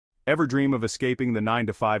Ever dream of escaping the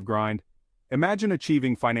 9-to-5 grind? Imagine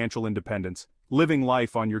achieving financial independence, living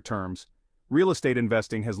life on your terms. Real estate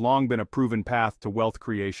investing has long been a proven path to wealth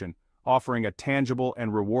creation, offering a tangible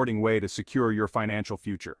and rewarding way to secure your financial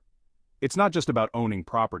future. It's not just about owning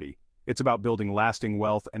property, it's about building lasting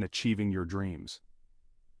wealth and achieving your dreams.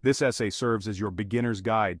 This essay serves as your beginner's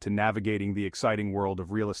guide to navigating the exciting world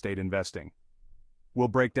of real estate investing. We'll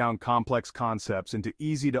break down complex concepts into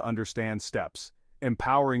easy-to-understand steps,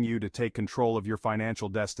 empowering you to take control of your financial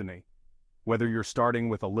destiny. Whether you're starting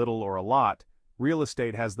with a little or a lot, real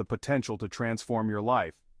estate has the potential to transform your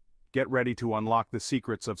life. Get ready to unlock the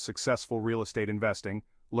secrets of successful real estate investing,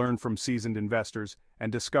 learn from seasoned investors,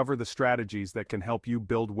 and discover the strategies that can help you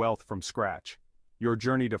build wealth from scratch. Your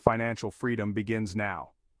journey to financial freedom begins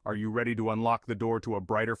now. Are you ready to unlock the door to a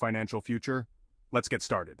brighter financial future? Let's get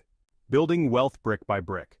started. Building wealth brick by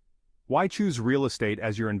brick. Why choose real estate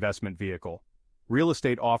as your investment vehicle? Real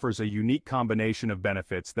estate offers a unique combination of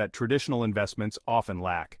benefits that traditional investments often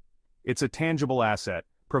lack. It's a tangible asset,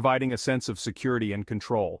 providing a sense of security and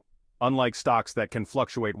control. Unlike stocks that can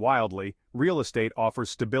fluctuate wildly, real estate offers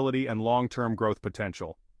stability and long-term growth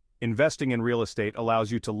potential. Investing in real estate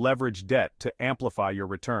allows you to leverage debt to amplify your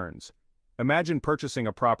returns. Imagine purchasing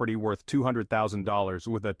a property worth $200,000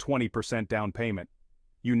 with a 20% down payment.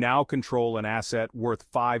 You now control an asset worth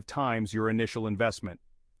 5 times your initial investment.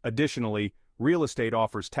 Additionally, real estate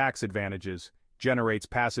offers tax advantages, generates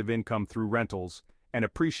passive income through rentals, and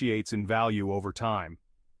appreciates in value over time.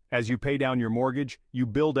 As you pay down your mortgage, you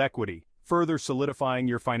build equity, further solidifying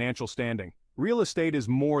your financial standing. Real estate is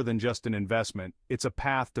more than just an investment, it's a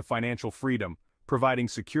path to financial freedom, providing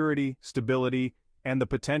security, stability, and the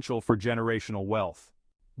potential for generational wealth.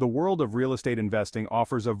 The world of real estate investing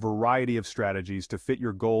offers a variety of strategies to fit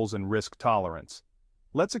your goals and risk tolerance.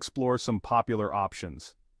 Let's explore some popular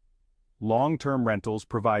options. Long-term rentals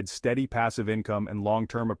provide steady passive income and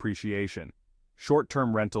long-term appreciation.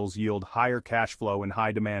 Short-term rentals yield higher cash flow in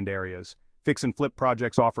high-demand areas. Fix and flip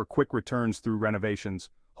projects offer quick returns through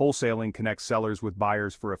renovations. Wholesaling connects sellers with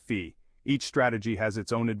buyers for a fee. Each strategy has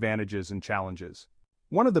its own advantages and challenges.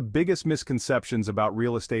 One of the biggest misconceptions about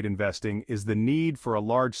real estate investing is the need for a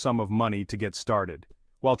large sum of money to get started.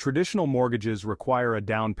 While traditional mortgages require a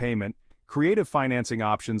down payment, creative financing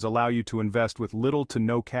options allow you to invest with little to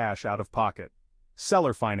no cash out of pocket.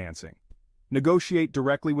 Seller financing. Negotiate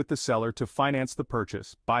directly with the seller to finance the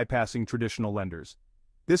purchase, bypassing traditional lenders.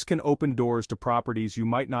 This can open doors to properties you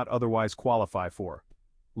might not otherwise qualify for.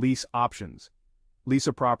 Lease options. Lease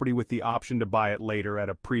a property with the option to buy it later at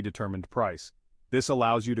a predetermined price. This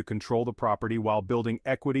allows you to control the property while building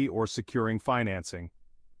equity or securing financing.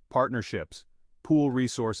 Partnerships. Pool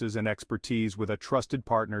resources and expertise with a trusted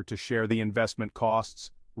partner to share the investment costs,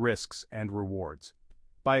 risks, and rewards.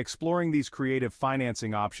 By exploring these creative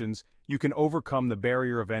financing options, you can overcome the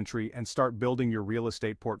barrier of entry and start building your real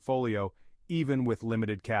estate portfolio, even with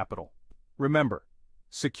limited capital. Remember,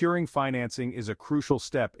 securing financing is a crucial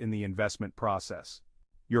step in the investment process.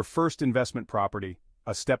 Your first investment property,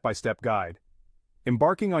 a step-by-step guide.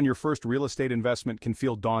 Embarking on your first real estate investment can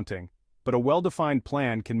feel daunting, but a well-defined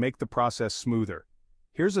plan can make the process smoother.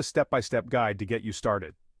 Here's a step-by-step guide to get you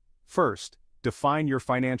started. First, define your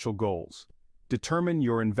financial goals. Determine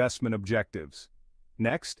your investment objectives.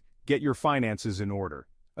 Next, get your finances in order.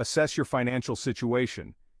 Assess your financial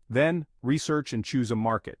situation. Then, research and choose a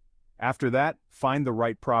market. After that, find the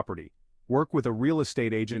right property. Work with a real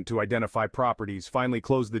estate agent to identify properties. Finally,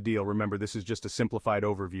 close the deal. Remember, this is just a simplified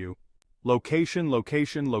overview. Location,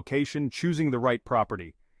 location, location, choosing the right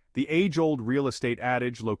property. The age-old real estate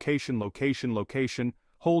adage, location, location, location,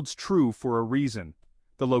 holds true for a reason.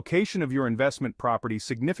 The location of your investment property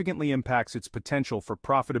significantly impacts its potential for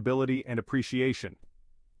profitability and appreciation.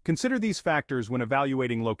 Consider these factors when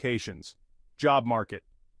evaluating locations. Job market.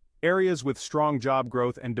 Areas with strong job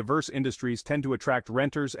growth and diverse industries tend to attract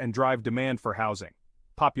renters and drive demand for housing.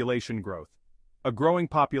 Population growth. A growing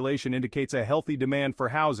population indicates a healthy demand for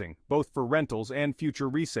housing, both for rentals and future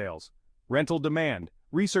resales. Rental demand.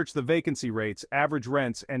 Research the vacancy rates, average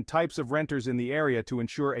rents, and types of renters in the area to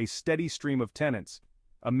ensure a steady stream of tenants.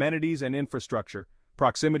 Amenities and infrastructure.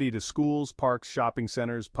 Proximity to schools, parks, shopping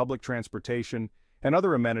centers, public transportation, and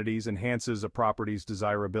other amenities enhances a property's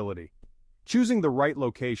desirability. Choosing the right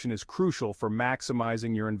location is crucial for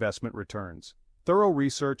maximizing your investment returns. Thorough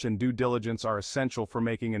research and due diligence are essential for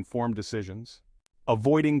making informed decisions.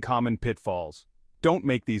 Avoiding common pitfalls. Don't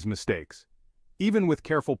make these mistakes. Even with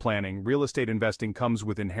careful planning, real estate investing comes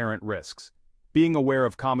with inherent risks. Being aware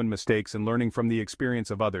of common mistakes and learning from the experience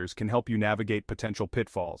of others can help you navigate potential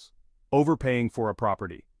pitfalls. Overpaying for a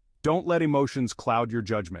property. Don't let emotions cloud your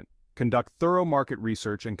judgment. Conduct thorough market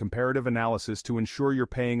research and comparative analysis to ensure you're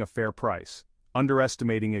paying a fair price.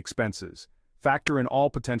 Underestimating expenses. Factor in all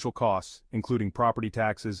potential costs, including property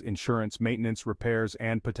taxes, insurance, maintenance, repairs,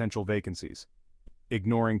 and potential vacancies.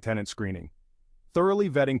 Ignoring tenant screening. Thoroughly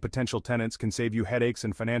vetting potential tenants can save you headaches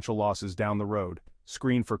and financial losses down the road.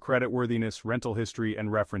 Screen for creditworthiness, rental history,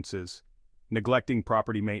 and references. Neglecting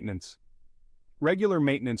property maintenance. Regular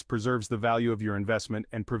maintenance preserves the value of your investment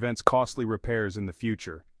and prevents costly repairs in the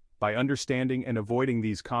future. By understanding and avoiding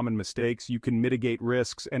these common mistakes, you can mitigate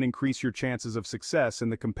risks and increase your chances of success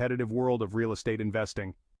in the competitive world of real estate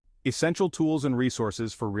investing. Essential tools and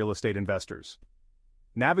resources for real estate investors.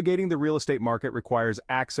 Navigating the real estate market requires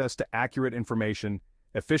access to accurate information,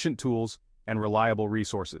 efficient tools, and reliable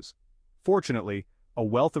resources. Fortunately, a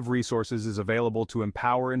wealth of resources is available to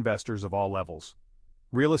empower investors of all levels.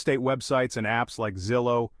 Real estate websites and apps like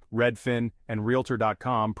Zillow, Redfin, and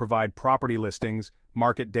Realtor.com provide property listings,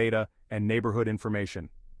 market data, and neighborhood information.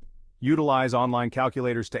 Utilize online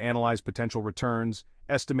calculators to analyze potential returns,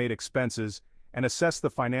 estimate expenses, and assess the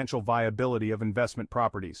financial viability of investment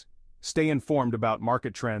properties. Stay informed about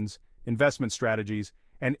market trends, investment strategies,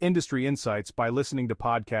 and industry insights by listening to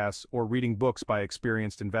podcasts or reading books by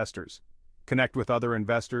experienced investors. Connect with other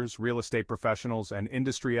investors, real estate professionals, and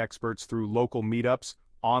industry experts through local meetups,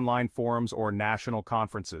 online forums, or national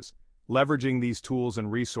conferences. Leveraging these tools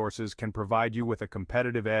and resources can provide you with a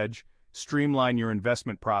competitive edge, streamline your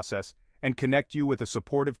investment process, and connect you with a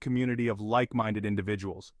supportive community of like-minded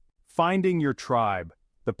individuals. Finding your tribe,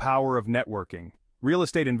 the power of networking. Real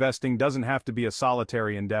estate investing doesn't have to be a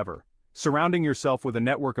solitary endeavor. Surrounding yourself with a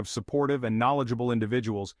network of supportive and knowledgeable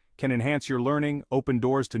individuals can enhance your learning, open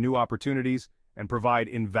doors to new opportunities, and provide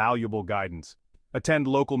invaluable guidance. Attend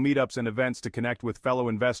local meetups and events to connect with fellow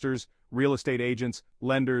investors, real estate agents,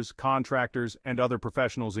 lenders, contractors, and other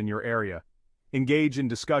professionals in your area. Engage in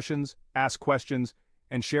discussions, ask questions,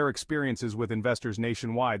 and share experiences with investors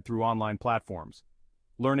nationwide through online platforms.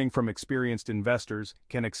 Learning from experienced investors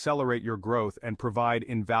can accelerate your growth and provide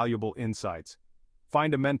invaluable insights.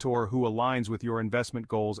 Find a mentor who aligns with your investment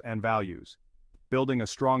goals and values. Building a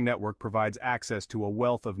strong network provides access to a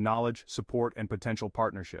wealth of knowledge, support, and potential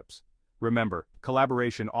partnerships. Remember,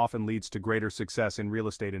 collaboration often leads to greater success in real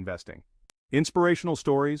estate investing. Inspirational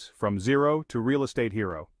stories from zero to real estate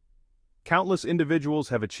hero. Countless individuals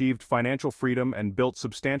have achieved financial freedom and built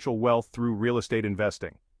substantial wealth through real estate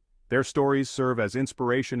investing. Their stories serve as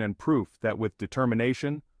inspiration and proof that with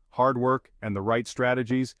determination, hard work, and the right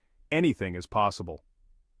strategies, anything is possible.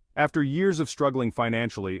 After years of struggling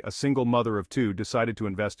financially, a single mother of two decided to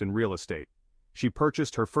invest in real estate. She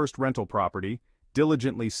purchased her first rental property,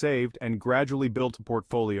 diligently saved, and gradually built a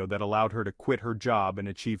portfolio that allowed her to quit her job and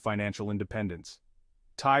achieve financial independence.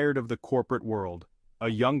 Tired of the corporate world, a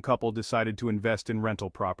young couple decided to invest in rental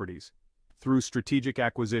properties. Through strategic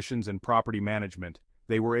acquisitions and property management,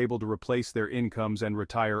 they were able to replace their incomes and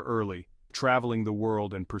retire early, traveling the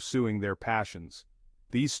world and pursuing their passions.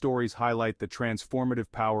 These stories highlight the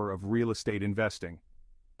transformative power of real estate investing.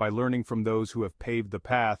 By learning from those who have paved the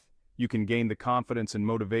path, you can gain the confidence and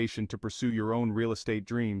motivation to pursue your own real estate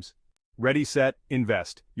dreams. Ready, set,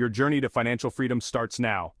 invest. Your journey to financial freedom starts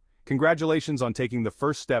now. Congratulations on taking the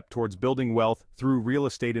first step towards building wealth through real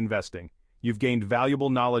estate investing. You've gained valuable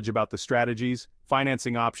knowledge about the strategies,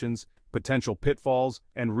 financing options, potential pitfalls,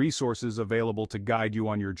 and resources available to guide you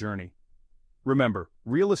on your journey. Remember,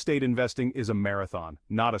 real estate investing is a marathon,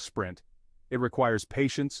 not a sprint. It requires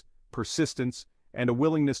patience, persistence, and a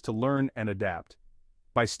willingness to learn and adapt.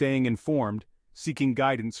 By staying informed, seeking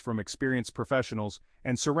guidance from experienced professionals,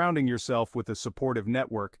 and surrounding yourself with a supportive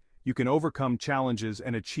network, you can overcome challenges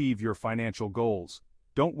and achieve your financial goals.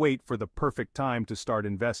 Don't wait for the perfect time to start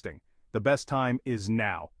investing. The best time is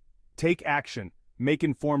now. Take action, make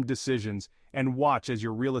informed decisions, and watch as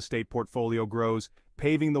your real estate portfolio grows,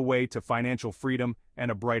 paving the way to financial freedom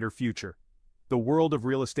and a brighter future. The world of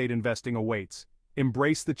real estate investing awaits.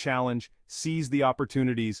 Embrace the challenge, seize the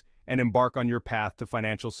opportunities, and embark on your path to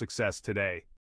financial success today.